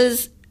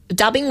because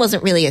dubbing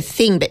wasn't really a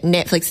thing, but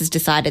Netflix has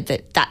decided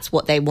that that's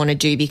what they want to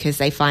do because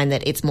they find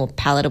that it's more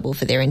palatable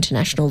for their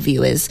international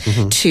viewers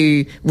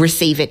to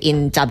receive it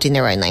dubbed in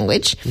their own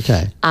language.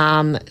 Okay.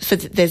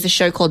 There's a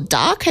show called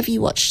Dark. Have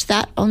you watched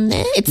that on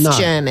there? It's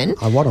German.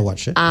 I want to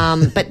watch it.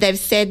 But they've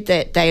said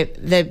that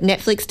the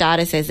Netflix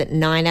data says that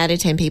 9 out of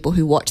 10 people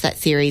who watch that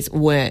series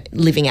were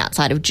living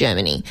outside of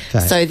Germany.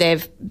 Okay. So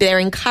they're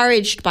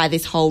encouraged by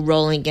this whole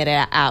rolling it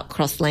out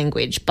cross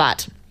language,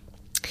 but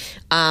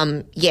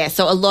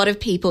so a lot of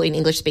people in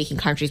English-speaking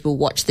countries will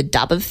watch the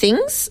dub of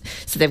things,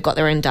 so they've got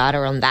their own data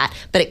on that.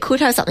 But it could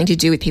have something to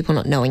do with people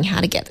not knowing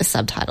how to get the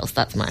subtitles.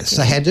 That's my opinion.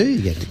 So how do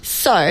you get them?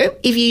 So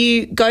if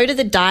you go to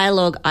the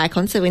dialogue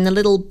icon, so in the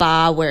little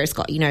bar where it's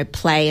got,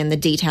 play and the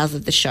details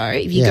of the show,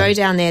 if you go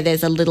down there,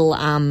 there's a little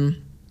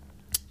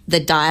the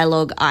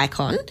dialogue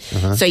icon.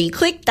 So you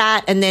click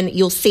that and then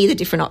you'll see the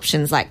different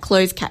options like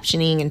closed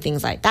captioning and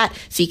things like that.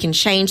 So you can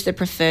change the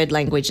preferred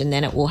language and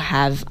then it will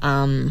have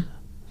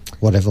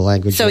whatever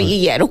language. So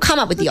it'll come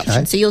up with the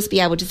option. So you'll be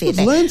able to see it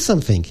there. Learn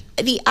something.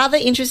 The other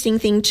interesting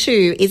thing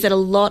too is that a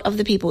lot of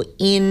the people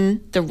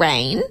in the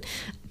rain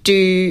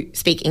do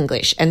speak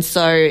English, and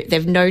so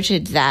they've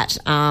noted that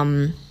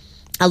a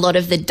lot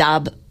of the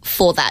dub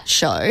for that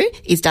show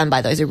is done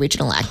by those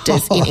original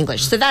actors in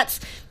English. So that's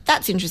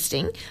that's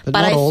interesting. But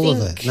not I all think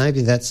of it.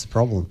 Maybe that's the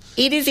problem.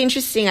 it is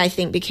interesting, I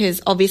think,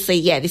 because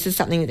obviously, this is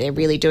something that they're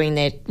really doing.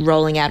 They're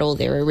rolling out all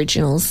their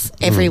originals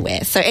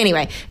everywhere. So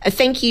anyway,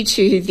 thank you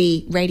to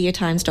the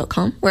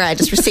radiotimes.com where I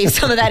just received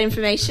some of that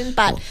information.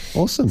 But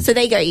Awesome. So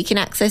there you go. You can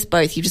access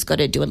both. You've just got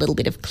to do a little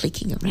bit of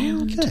clicking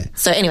around. Okay.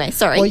 So anyway,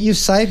 sorry. Well, you've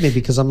saved me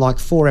because I'm like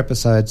 4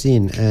 episodes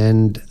in,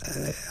 and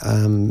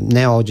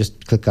now I'll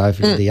just click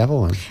over to the other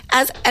one.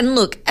 And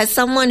look, as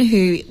someone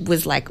who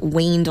was like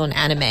weaned on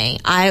anime,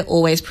 I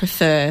always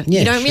prefer. Yeah,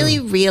 you don't sure. really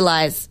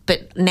realise,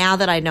 but now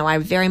that I know, I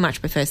very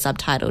much prefer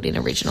subtitled in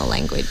original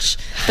language.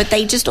 But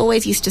they just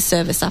always used to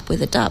serve us up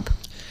with a dub.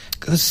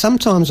 Because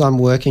sometimes I'm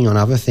working on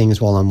other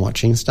things while I'm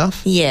watching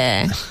stuff.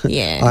 Yeah.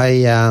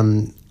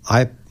 I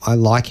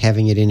like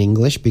having it in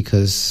English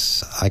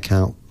because I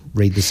can't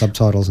read the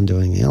subtitles and do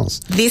anything else.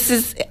 This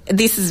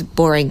is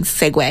boring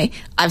segue.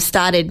 I've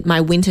started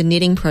my winter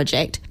knitting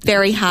project.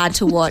 Very hard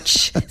to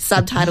watch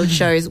subtitled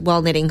shows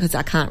while knitting because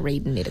I can't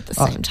read and knit at the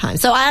same time.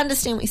 So I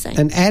understand what you're saying.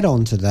 And add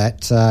on to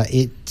that,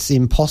 it's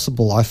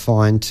impossible, I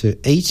find, to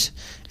eat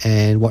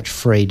and watch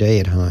 3D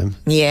at home.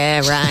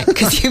 Yeah, right.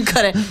 Because you've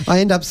got to. I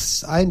end up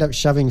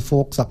shoving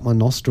forks up my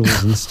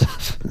nostrils and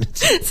stuff.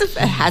 It's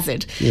a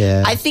hazard.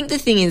 Yeah. I think the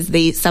thing is,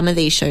 some of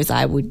these shows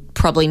I would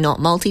probably not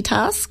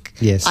multitask.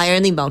 Yes. I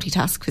only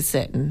multitask for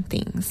certain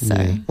things. So.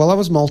 Yeah. Well, I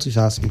was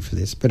multitasking for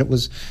this, but it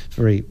was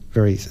very,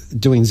 very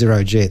doing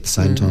 0G at the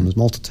same time as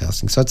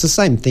multitasking. So it's the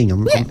same thing.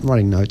 I'm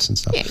writing notes and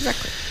stuff. Yeah,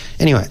 exactly.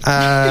 Anyway,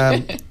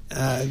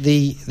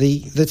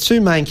 the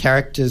 2 main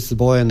characters, the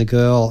boy and the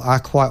girl, are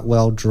quite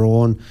well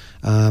drawn.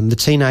 The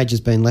teenager's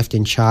been left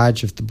in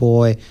charge of the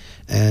boy,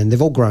 and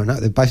they've all grown up.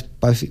 They've both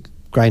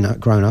grown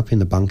up in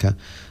the bunker.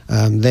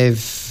 They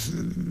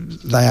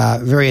are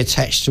very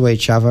attached to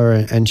each other,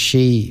 and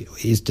she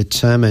is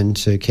determined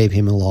to keep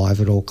him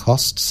alive at all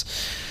costs.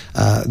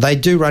 They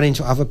do run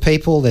into other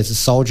people. There's a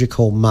soldier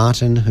called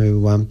Martin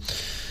who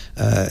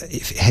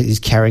is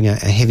carrying a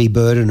heavy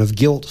burden of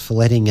guilt for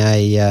letting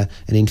an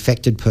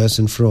infected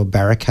person through a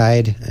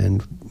barricade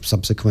and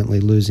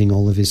subsequently losing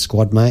all of his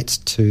squad mates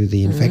to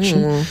the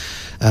infection.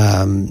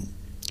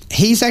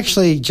 He's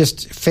actually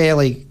just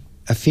fairly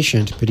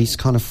efficient, but he's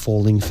kind of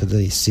falling for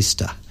the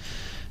sister,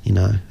 you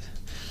know.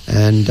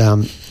 And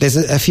there's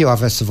a few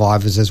other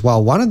survivors as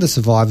well. One of the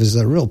survivors is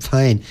a real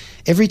pain.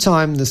 Every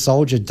time the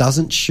soldier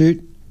doesn't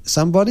shoot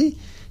somebody,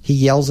 he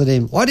yells at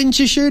him, "Why didn't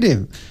you shoot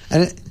him?"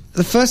 And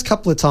the first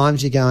couple of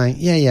times you're going,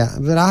 yeah,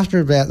 but after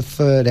about the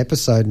 3rd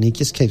episode and he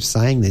just keeps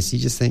saying this, you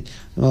just think,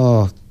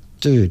 oh,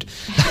 dude,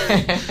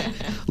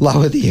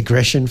 lower the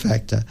aggression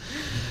factor.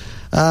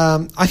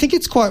 I think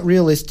it's quite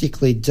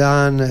realistically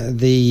done.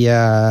 The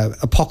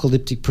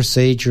apocalyptic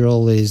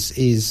procedural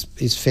is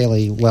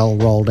fairly well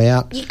rolled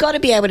out. You've got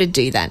to be able to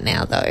do that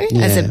now, though,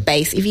 as a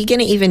base. If you're going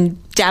to even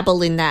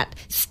dabble in that,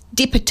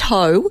 dip a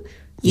toe,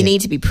 you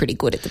need to be pretty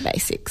good at the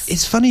basics.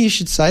 It's funny you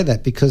should say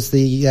that because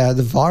the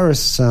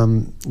virus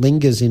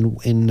lingers in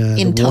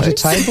the water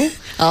table.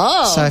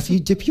 Oh. So if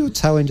you dip your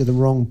toe into the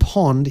wrong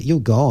pond,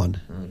 you're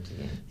gone. Oh,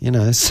 dear. You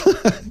know, so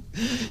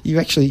you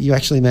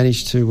actually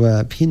managed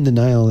to pin the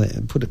nail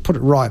there, put it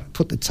right,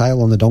 put the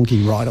tail on the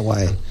donkey right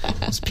away.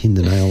 Just pin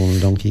the nail on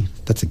the donkey.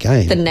 That's a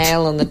game. The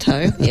nail on the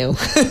toe. Ew.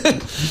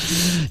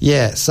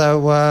 Yeah.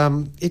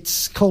 So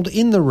it's called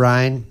In the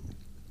Rain.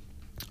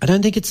 I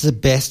don't think it's the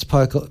best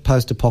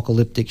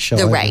post-apocalyptic show.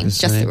 The I've Rain, ever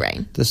just seen. The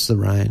Rain. Just The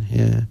Rain,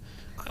 yeah.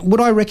 Would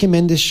I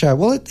recommend this show?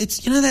 Well, it's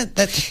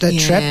that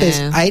trap. There's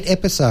 8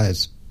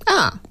 episodes.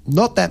 Ah,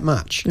 not that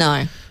much.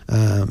 No.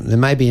 There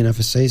may be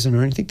another season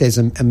or anything. There's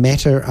a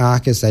meta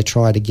arc as they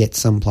try to get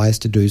someplace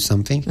to do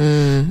something.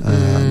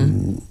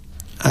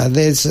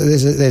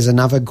 There's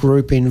another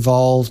group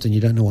involved, and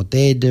you don't know what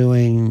they're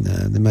doing.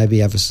 There may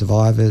be other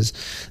survivors.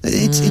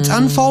 It's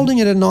unfolding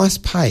at a nice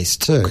pace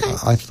too. Okay.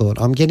 I thought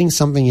I'm getting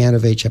something out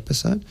of each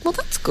episode. Well,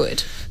 that's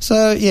good.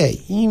 So yeah,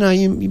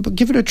 you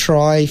give it a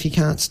try. If you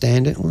can't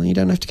stand it, well, you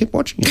don't have to keep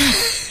watching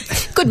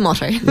it. Good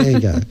motto. There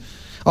you go.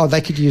 Oh, they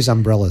could use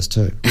umbrellas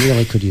too.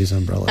 Really could use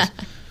umbrellas.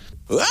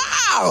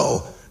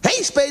 Wow!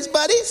 Hey, Space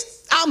Buddies!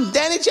 I'm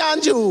Danny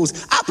John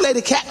Jules. I play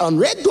the cat on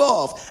Red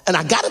Dwarf, and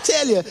I gotta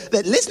tell you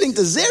that listening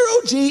to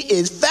Zero G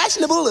is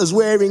fashionable as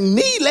wearing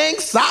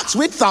knee-length socks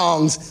with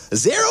thongs.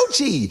 Zero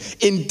G,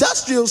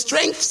 industrial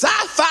strength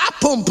sci-fi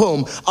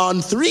pum-pum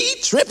on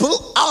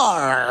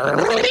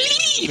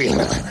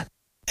 3RRR.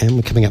 And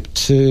we're coming up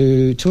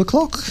to 2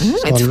 o'clock.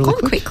 It's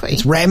gone quickly.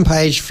 It's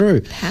rampaged through.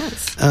 It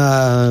has.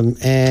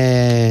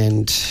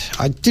 And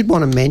I did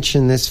want to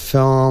mention this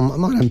film. I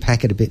might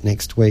unpack it a bit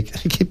next week. I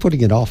keep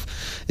putting it off.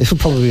 It'll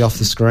probably be off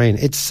the screen.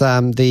 It's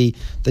the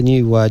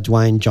new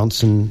Dwayne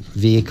Johnson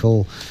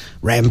vehicle,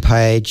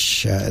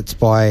 Rampage. It's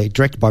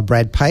directed by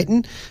Brad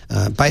Payton,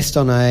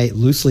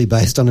 loosely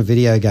based on a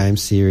video game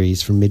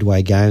series from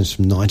Midway Games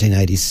from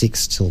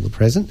 1986 till the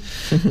present.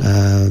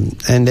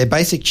 And their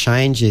basic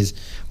change is,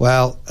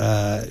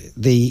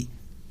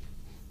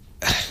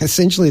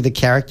 essentially the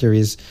character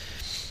is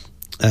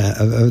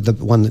the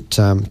one that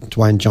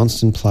Dwayne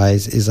Johnson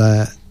plays is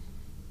a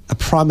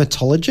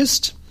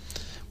primatologist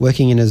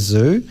working in a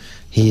zoo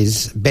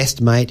His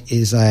best mate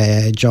is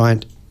a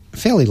giant,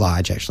 fairly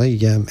large actually,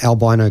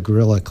 albino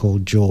gorilla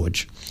called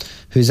George,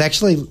 who's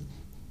actually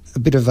a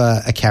bit of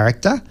a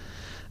character,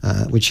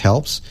 which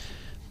helps,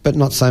 but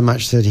not so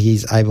much that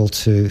he's able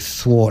to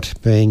thwart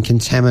being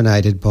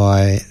contaminated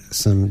by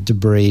some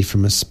debris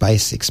from a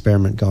space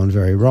experiment gone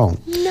very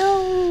wrong.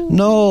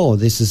 No,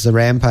 this is the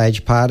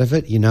rampage part of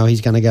it. You know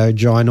he's going to go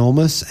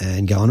ginormous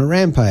and go on a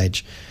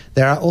rampage.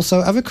 There are also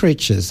other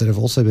creatures that have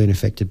also been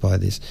affected by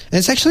this. And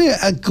it's actually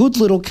a good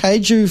little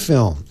kaiju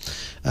film.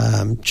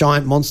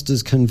 Giant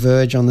monsters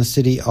converge on the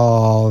city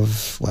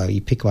of, well,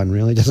 you pick one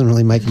really, doesn't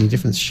really make any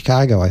difference.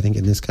 Chicago, I think,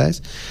 in this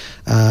case.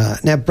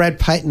 Now, Brad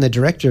Payton, the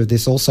director of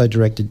this, also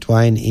directed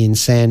Dwayne in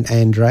San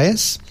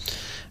Andreas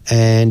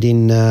and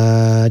in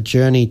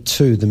Journey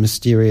to the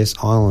Mysterious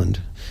Island.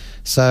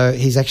 So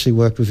he's actually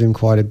worked with him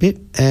quite a bit,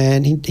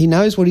 and he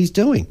knows what he's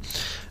doing.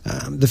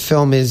 The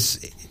film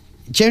is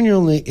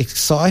genuinely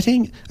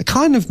exciting,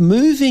 kind of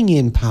moving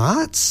in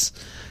parts,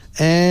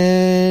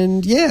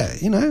 and yeah,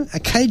 you know, a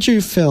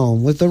kaiju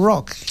film with The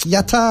Rock.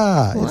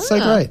 Yatta! Wow. It's so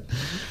great.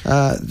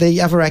 The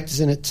other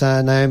actors in it,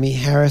 Naomi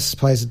Harris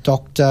plays a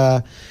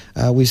doctor.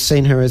 We've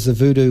seen her as the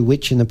voodoo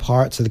witch in the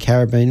Pirates of the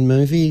Caribbean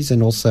movies,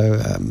 and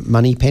also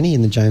Moneypenny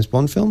in the James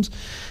Bond films.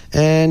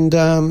 And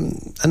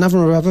a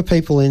number of other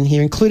people in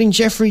here, including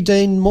Jeffrey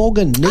Dean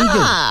Morgan,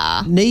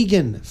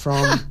 Negan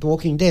from The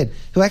Walking Dead,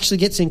 who actually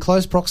gets in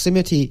close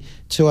proximity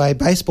to a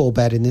baseball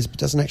bat in this, but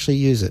doesn't actually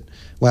use it.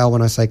 Well,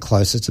 when I say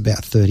close, it's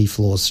about 30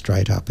 floors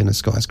straight up in a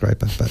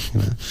skyscraper. But you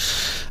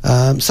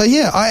know, so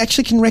yeah, I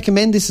actually can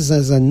recommend this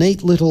as a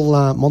neat little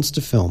monster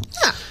film.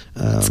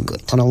 That's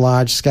good. On a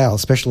large scale.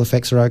 Special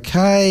effects are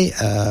okay.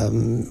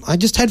 I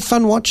just had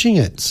fun watching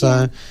it.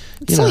 So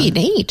that's all you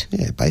need.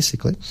 Yeah,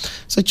 basically.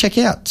 So check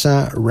out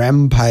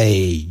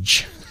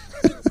Rampage.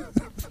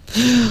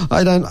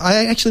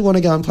 I actually want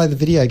to go and play the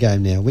video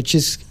game now, which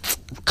is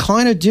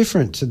kind of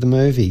different to the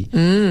movie,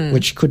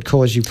 which could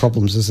cause you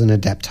problems as an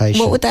adaptation.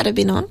 What would that have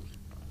been on?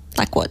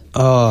 Like what?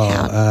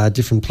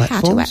 Different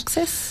platforms. How to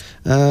access?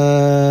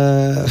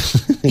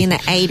 In the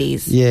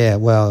 80s. Yeah,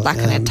 well, like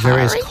an Atari?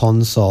 Various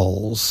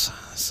consoles.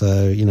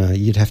 So, you know,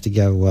 you'd have to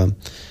go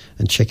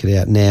and check it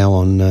out now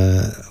on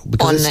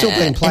because on it's still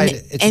being played.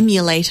 An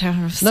emulator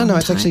of some No,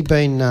 it's type. actually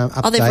been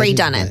updated. Oh, they've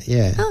redone it.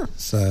 Yeah. Oh.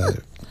 So,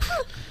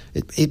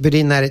 but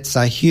in that, it's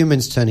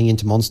humans turning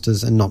into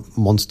monsters and not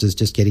monsters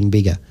just getting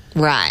bigger.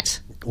 Right.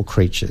 Or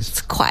creatures.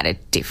 It's quite a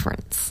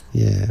difference.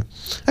 Yeah.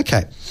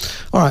 Okay.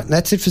 All right.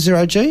 That's it for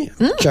Zero G.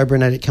 Joe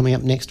Brunetti coming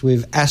up next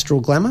with Astral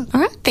Glamour.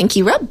 All right. Thank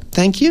you, Rob.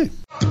 Thank you.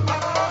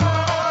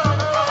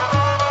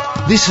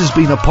 This has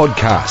been a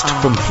podcast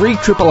from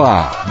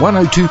 3RRR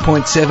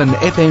 102.7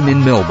 FM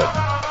in Melbourne.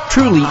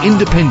 Truly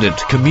independent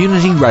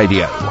community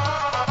radio.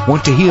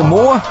 Want to hear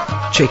more?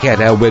 Check out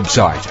our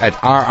website at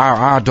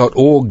rrr.org.au.